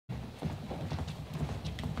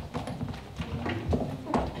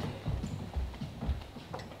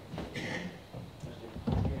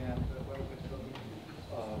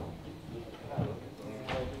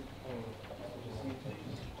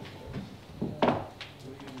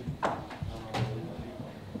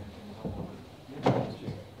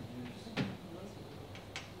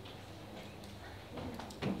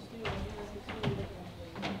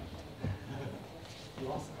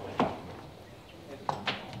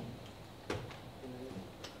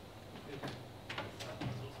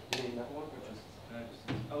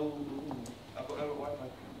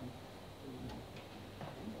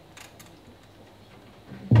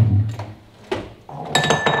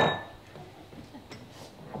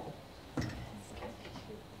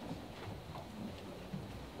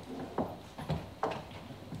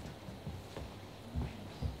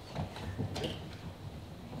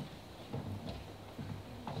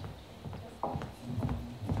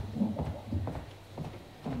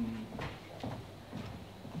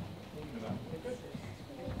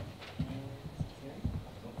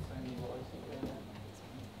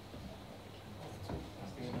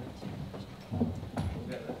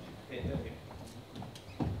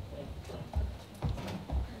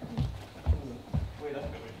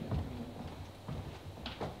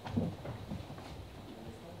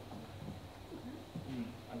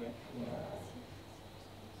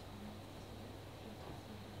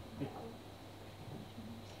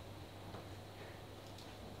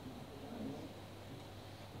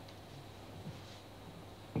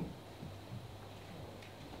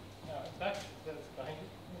that's fine.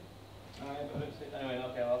 I don't see. Anyway,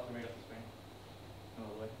 okay, I'll have to read off the screen.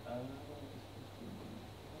 Oh, wait.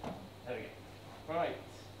 There we go. Right.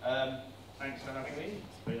 Thanks for having me.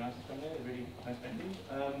 It's very nice to come here. Really nice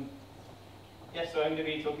venue. Yeah, so I'm going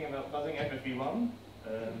to be talking about fuzzing FFV1.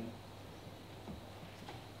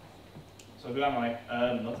 So who am I?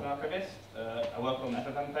 Not an archivist. I work on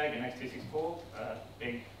FFmpeg and X264,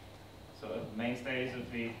 big sort of mainstays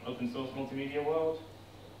of the open source multimedia world.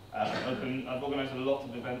 I've organised a lot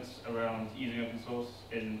of events around using open source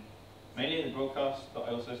in mainly in the broadcast, but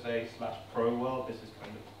I also say /pro world. This is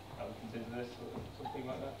kind of how we consider this, or something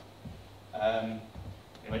like that.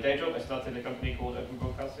 In my day job, I started a company called Open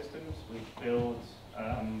Broadcast Systems. We build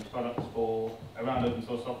products for around open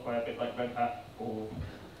source software, a bit like Red Hat for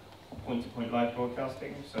point-to-point live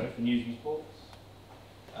broadcasting, so for news and sports.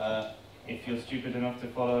 If you're stupid enough to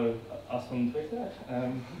follow us on Twitter,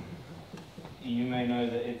 you may know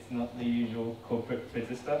that it's not the usual corporate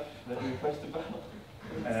Twitter stuff that we post about.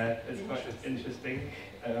 It's quite interesting.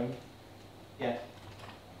 Yeah.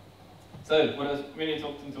 So what I was really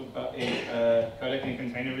talking to talk about is codec and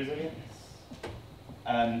container resilience.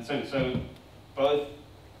 So both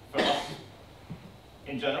for us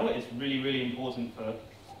in general, it's really, really important for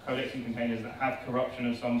codecs and containers that have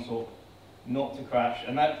corruption of some sort not to crash,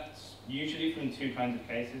 and that's usually from two kinds of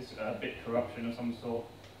cases: bit corruption of some sort.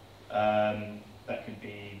 That could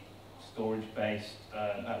be storage-based.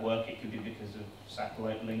 At work, it could be because of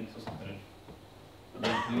satellite links or something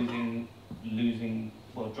of losing,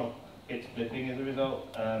 well, drop bits flipping as a result.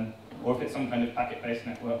 Or if it's some kind of packet-based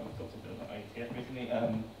network, we've talked a bit about IETF recently.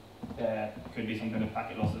 There could be some kind of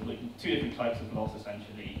packet loss, two different types of loss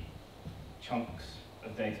essentially: chunks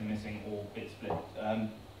of data missing or bits flipped.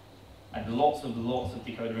 And lots of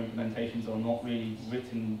decoder implementations are not really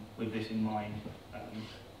written with this in mind.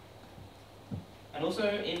 And also,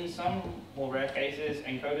 in some more rare cases,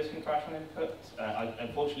 encoders can crash on input.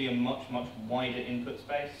 Unfortunately, a much wider input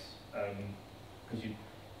space, because you've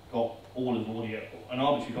got all of audio, an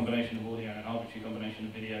arbitrary combination of audio and an arbitrary combination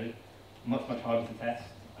of video, much harder to test,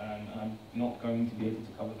 and I'm not going to be able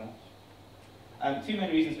to cover that. Two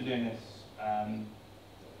main reasons for doing this.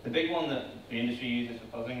 The big one that the industry uses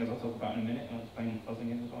for fuzzing, as I'll talk about in a minute, and I'll explain what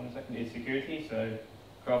fuzzing is as well in a second, is security. So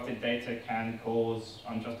crafted data can cause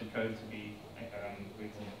untrusted code to be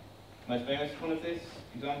written. Most famous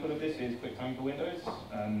example of this is QuickTime for Windows,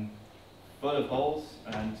 full of holes,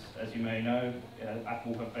 and as you may know,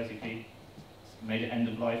 Apple have basically made it end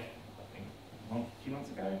of life, I think, a few months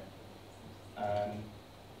ago.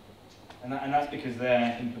 And that's because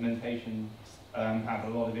their implementations have a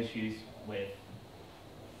lot of issues with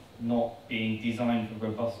not being designed for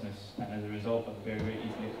robustness, and as a result are very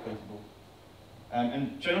easily exploitable.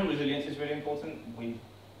 And general resilience is really important. We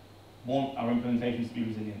want our implementations to be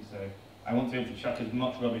resilient, so I want to be able to chuck as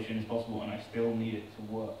much rubbish in as possible, and I still need it to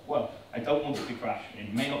work. Well, I don't want it to crash.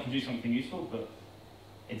 It may not produce something useful, but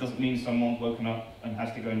it doesn't mean someone's woken up and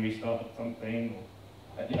has to go and restart something,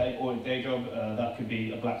 or a day job. That could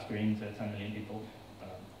be a black screen to 10 million people.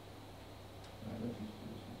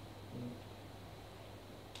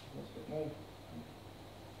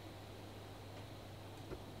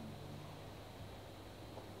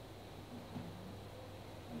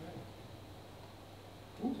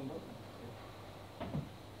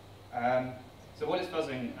 So what is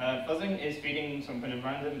fuzzing? Fuzzing is feeding some kind of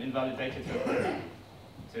random invalid data to a program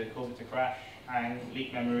to cause it to crash, hang,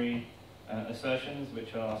 leak memory, assertions,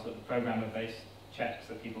 which are sort of programmer-based checks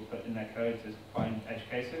that people put in their code to find edge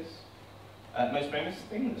cases. Most famous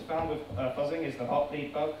thing that's found with fuzzing is the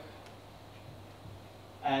Heartbleed bug.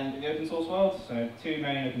 And in the open source world, so two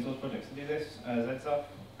main open source projects to do this, ZZuff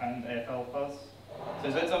and AFL Fuzz. So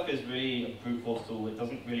ZZuff is really a brute force tool. It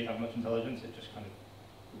doesn't really have much intelligence. It just kind of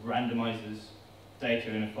randomizes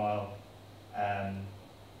data in a file,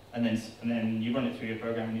 and then you run it through your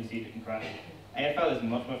program and you see if it can crash. AFL is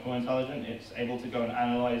much more intelligent. It's able to go and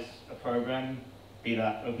analyze a program, be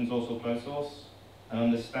that open source or closed source, and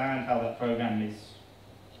understand how that program is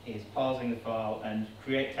parsing the file and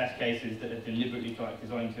create test cases that are deliberately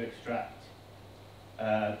designed to extract,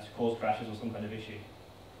 to cause crashes or some kind of issue.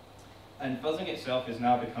 And fuzzing itself is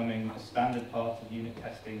now becoming a standard part of unit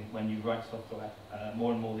testing when you write software,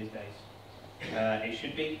 more and more these days. It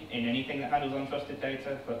should be in anything that handles untrusted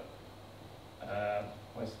data, but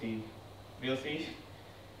where's Steve? VLC?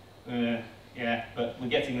 Yeah, but we're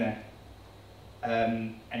getting there.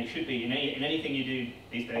 And it should be in anything you do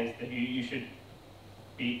these days that you should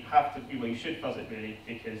you should fuzz it really,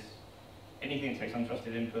 because anything that takes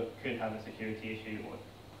untrusted input could have a security issue or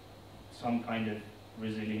some kind of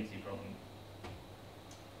resiliency problem.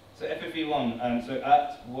 So FFV1, so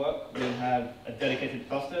at work we have a dedicated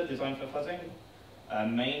cluster designed for fuzzing.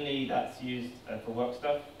 Mainly that's used for work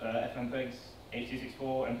stuff, FMPEGs,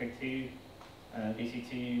 H.264, MPEG-2,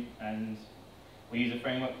 VC2, and we use a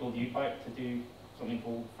framework called UPipe to do something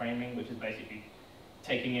called framing, which is basically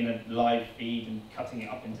taking in a live feed and cutting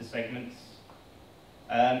it up into segments.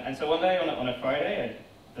 And so one day on a Friday,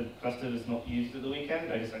 the cluster was not used at the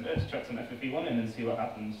weekend. I decided, let's chuck some FFV1 in and see what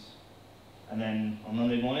happens. And then on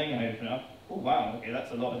Monday morning, I opened it up. Oh wow, okay,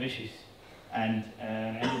 that's a lot of issues. And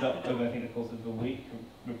ended up over, I think, the course of the week,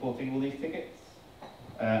 reporting all these tickets.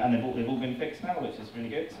 And they've all been fixed now, which is really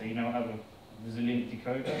good. So you now have a resilient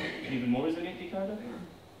decoder, an even more resilient decoder.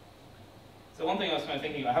 So one thing I was kind of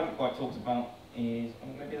thinking I haven't quite talked about is, oh,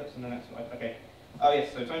 maybe that's in the next slide. Okay. Oh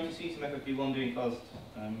yes, so time to see some FFV1 doing fuzzed.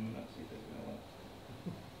 Let's see if there's going to work.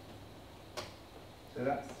 So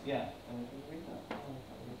that's, yeah. Can you read that?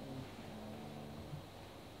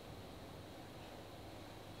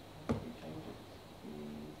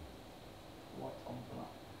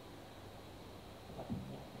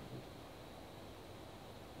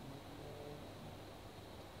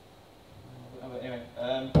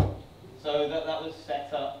 So that was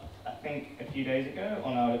set up, I think, a few days ago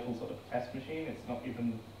on our little sort of test machine. It's not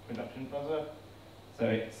even production fuzzer. So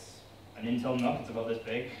it's an Intel NUC, it's about this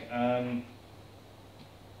big.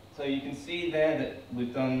 So you can see there that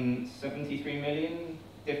we've done 73 million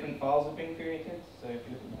different files have been created. So if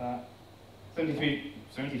you look at that,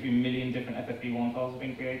 73 million different FFV1 files have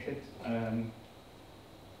been created. And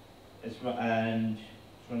it's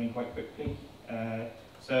running quite quickly.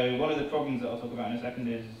 So one of the problems that I'll talk about in a second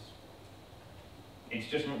is these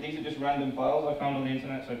are just random files I found on the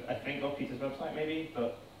internet. So I think off Peter's website maybe,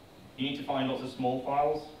 but you need to find lots of small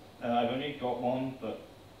files. I've only got one, but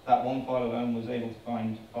that one file alone was able to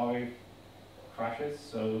find 5 crashes.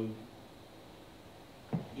 So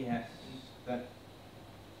yes,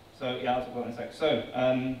 so yeah, I'll talk about it in a sec. So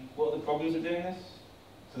what are the problems of doing this?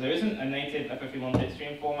 So there isn't a native FFV1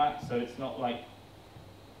 bitstream format, so it's not like,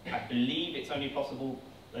 I believe it's only possible,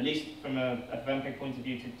 at least from a FFmpeg point of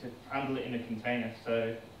view, to handle it in a container.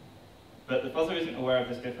 So, but the fuzzer isn't aware of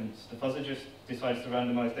this difference. The fuzzer just decides to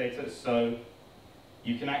randomize data, so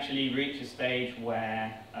you can actually reach a stage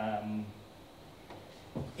where,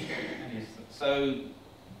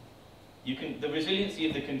 the resiliency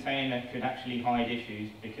of the container could actually hide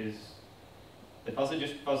issues because the fuzzer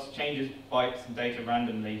just changes bytes and data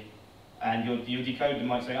randomly. And your decoder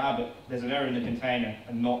might say, but there's an error in the container,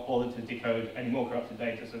 and not bother to decode any more corrupted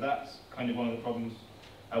data. So that's kind of one of the problems.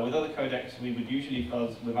 With other codecs, we would usually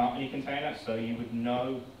fuzz without any container, so you would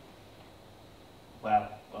know,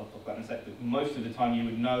 well, I'll talk about it in a sec, but most of the time you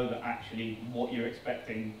would know that actually what you're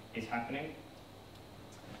expecting is happening.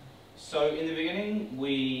 So in the beginning,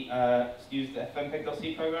 we used the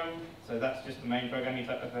FFmpeg.c program. So that's just the main program. You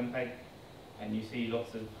type FFmpeg, and you see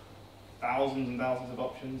lots of thousands and thousands of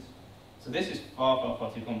options. So this is far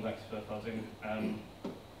too complex for fuzzing.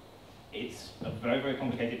 It's a very, very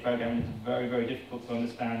complicated program. It's very, very difficult to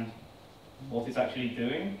understand what it's actually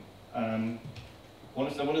doing. One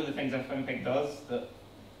of the things FFmpeg does that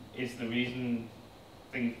is the reason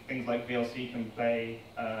things like VLC can play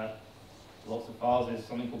lots of files is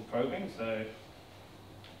something called probing. So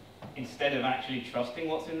instead of actually trusting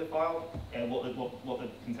what's in the file, what the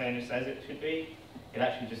container says it should be, it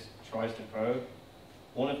actually just tries to probe.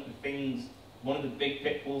 One of the big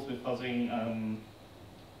pitfalls with fuzzing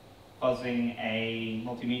a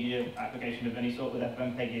multimedia application of any sort with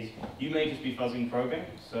FFmpeg is you may just be fuzzing probing.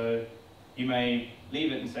 So you may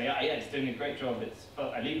leave it and say, yeah, it's doing a great job.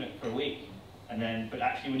 I leave it for a week, but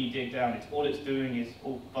actually when you dig down, all it's doing is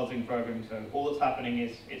all fuzzing probing. So all that's happening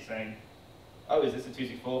is it's saying, oh, is this a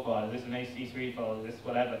 264 file? Is this an AC3 file? Is this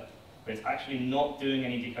whatever? But it's actually not doing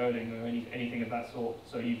any decoding or anything of that sort.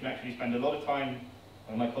 So you can actually spend a lot of time.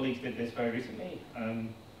 My colleagues did this very recently.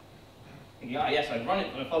 Thinking, yes, I've run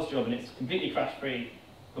it on a fuzz job and it's completely crash-free.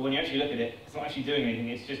 But when you actually look at it, it's not actually doing anything.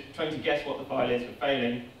 It's just trying to guess what the file is for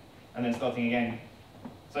failing, and then starting again.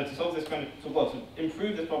 So to solve this to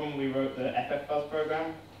improve this problem, we wrote the FFFuzz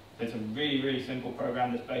program. So it's a really, really simple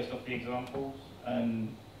program that's based off the examples.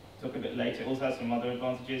 Talk a bit later. It also has some other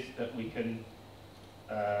advantages that we can.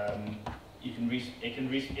 It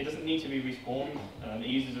doesn't need to be respawned. It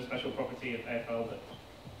uses a special property of AFL that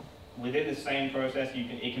within the same process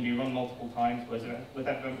it can be run multiple times. Whereas with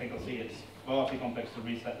FFmpeg.c, it's far too complex to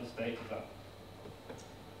reset the state of that.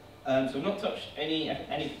 So we've not touched any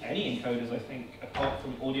encoders, I think, apart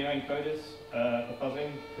from audio encoders for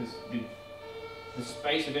fuzzing, because the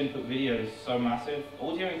space of input video is so massive.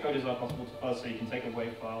 Audio encoders are possible to fuzz, so you can take a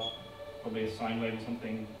wave file, probably a sine wave or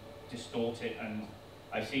something, distort it, and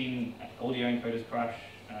I've seen audio encoders crash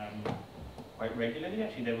quite regularly.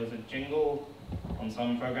 Actually, there was a jingle on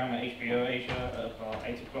some program at HBO Asia at about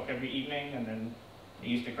 8 o'clock every evening, and then it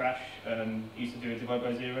used to crash. It used to do a divide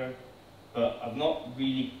by zero. But I've not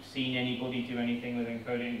really seen anybody do anything with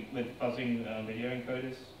encoding, with fuzzing video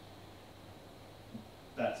encoders.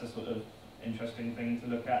 That's a sort of interesting thing to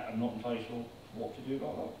look at. I'm not entirely sure what to do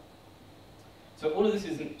about that. So all of this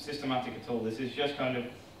isn't systematic at all. This is just kind of,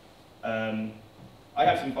 I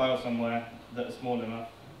have some files somewhere that are small enough.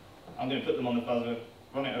 I'm going to put them on the fuzzer,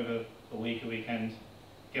 run it over a week, a weekend,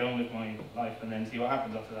 get on with my life, and then see what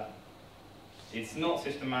happens after that. It's not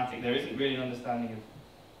systematic. There isn't really an understanding of,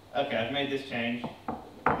 okay, I've made this change.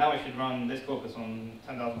 Now I should run this corpus on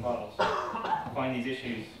 10,000 files, find these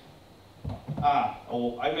issues.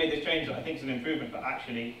 Or I've made this change that I think is an improvement, but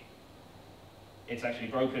actually, it's actually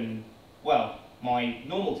broken. Well, my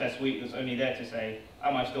normal test suite that's only there to say,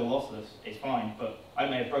 am I still lossless, is fine, but I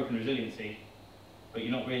may have broken resiliency. But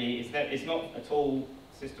you're not really, it's not at all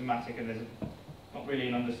systematic, and there's not really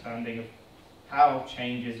an understanding of how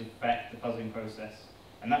changes affect the fuzzing process.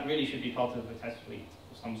 And that really should be part of a test suite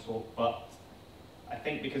of some sort, but I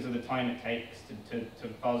think because of the time it takes to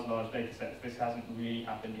fuzz large data sets, this hasn't really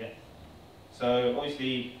happened yet. So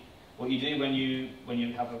obviously, what you do when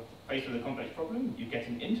you have a faced with a complex problem, you get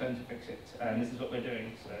an intern to fix it, and this is what we're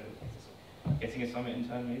doing. So getting a summer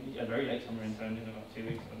intern, maybe a very late summer intern in about 2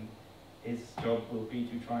 weeks, and his job will be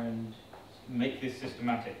to try and make this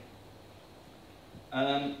systematic.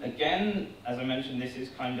 Again, as I mentioned, this is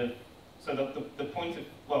kind of, so the point of,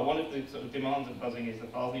 well, one of the sort of demands of fuzzing is the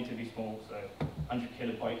files need to be small, so 100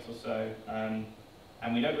 kilobytes or so.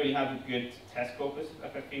 And we don't really have a good test corpus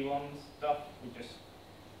of FFV1 stuff. We just,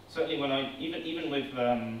 certainly when I, even with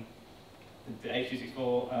the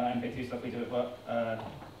H264 MP2 stuff we do at work,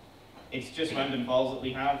 it's just random files that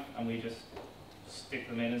we have, and we just stick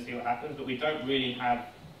them in and see what happens. But we don't really have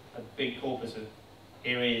a big corpus of,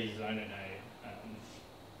 here is, I don't know,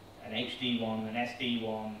 an HD one, an SD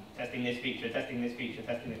one, testing this feature, testing this feature,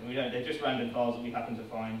 testing this. We don't. They're just random files that we happen to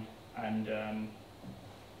find, and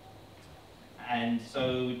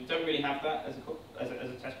so we don't really have that as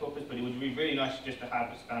a test corpus. But it would be really nice just to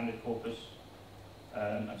have a standard corpus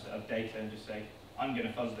of data and just say, I'm going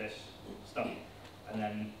to fuzz this stuff, and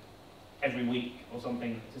then every week or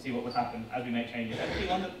something to see what would happen as we make changes.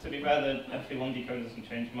 FFV1, to be fair, the FFV1 decoder doesn't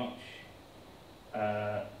change much.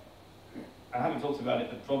 I haven't talked about it,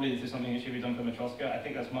 but probably this is something that should be done for Matroska. I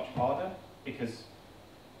think that's much harder because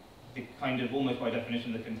the kind of, almost by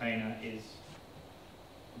definition, the container is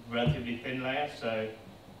a relatively thin layer, so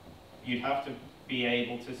you'd have to be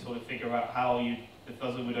able to sort of figure out how the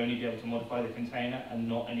fuzzer would only be able to modify the container and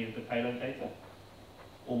not any of the payload data.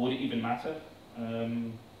 Or would it even matter?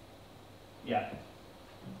 Yeah.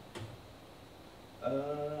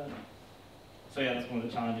 So yeah, that's one of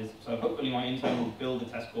the challenges. So hopefully my intern will build a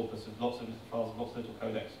test corpus of lots of little files, lots of little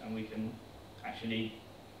codecs, and we can actually,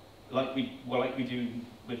 like we do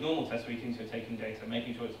with normal test suiting, so taking data,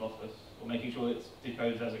 making sure it's lossless, or making sure it's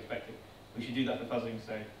decoded as expected. We should do that for fuzzing.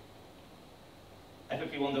 So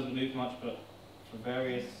FFV1 doesn't move much, but for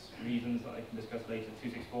various reasons that I can discuss later,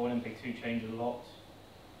 264 and MPEG-2 change a lot.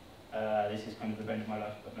 This is kind of the bane of my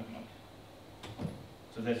life, but never mind.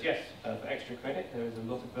 So there's, yes, for extra credit, there is a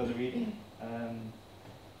lot of further reading.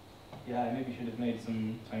 Yeah, I maybe should have made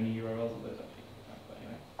some tiny URLs of those actually, but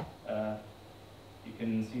anyway. You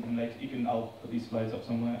can see them later. I'll put these slides up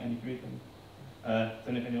somewhere and you can read them.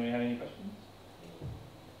 Don't know if anyone had any questions?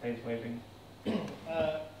 Dave's waving.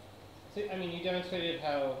 So, I mean, you demonstrated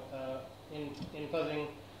how in fuzzing,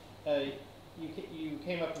 you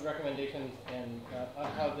came up with recommendations and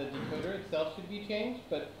on how the decoder itself should be changed,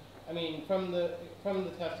 but I mean, from the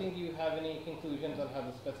testing, do you have any conclusions on how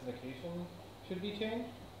the specification should be changed?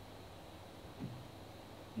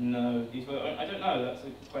 No, I don't know, that's a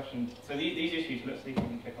good question. So these issues, let's see if we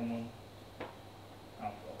can click on one. So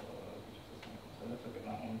let's look at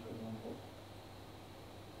that one, for example.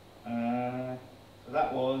 So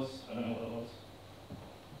that was, I don't know what it was.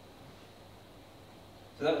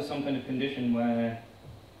 So that was some kind of condition where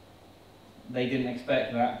they didn't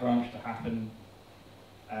expect that branch to happen.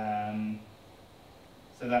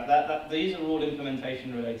 So these are all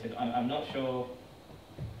implementation related. I'm not sure.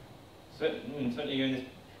 Certainly you're in this.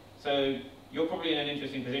 So you're probably in an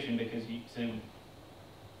interesting position because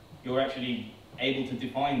you're actually able to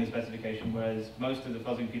define the specification, whereas most of the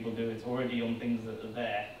fuzzing people do it's already on things that are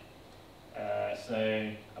there. So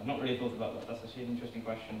I've not really thought about that. That's actually an interesting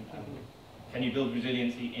question. Can you build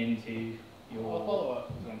resiliency into your? I'll follow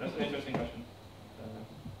up. That's an interesting question.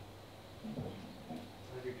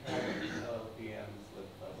 Have you tried LLVM's with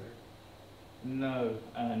fuzzer? No,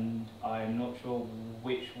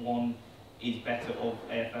 better of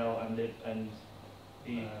AFL and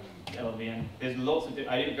the LLVM. There's lots of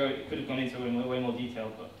I didn't go. It could have gone into way more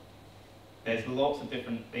detail, but there's lots of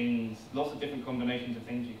different things, lots of different combinations of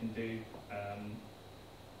things you can do.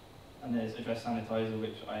 And there's address sanitizer,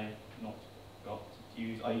 which I've not got to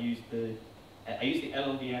use. I use the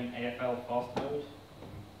LLVM AFL fast mode,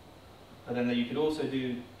 but then you could also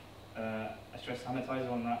do a stress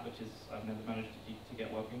sanitizer on that, which is I've never managed to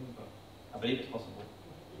get working, but I believe it's possible.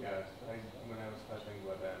 Yeah, when I was typing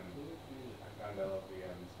what I found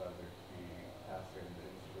LLVM started to be faster in the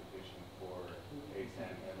instrumentation for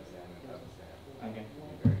ASAM, MSAM, and WSAM. Okay.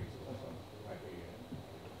 Very useful. So might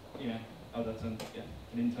be, Yeah. Oh, that's an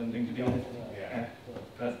intern thing to deal with. yeah.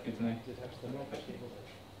 That's good to know.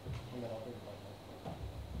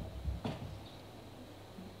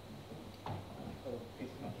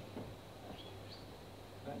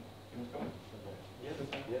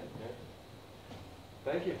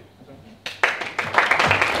 Thank you. I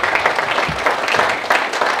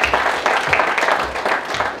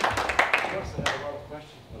have a lot of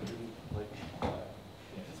questions, but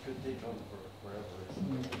it's good to take on for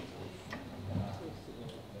wherever.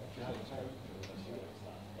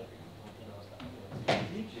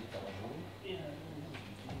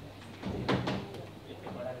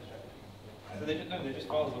 So they're just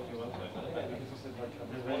files off your website.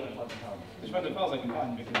 There's random files I can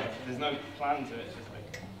find because there's no plan to it. It's just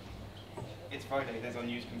like it's Friday. There's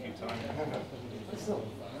unused compute time. That's a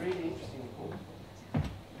really interesting report.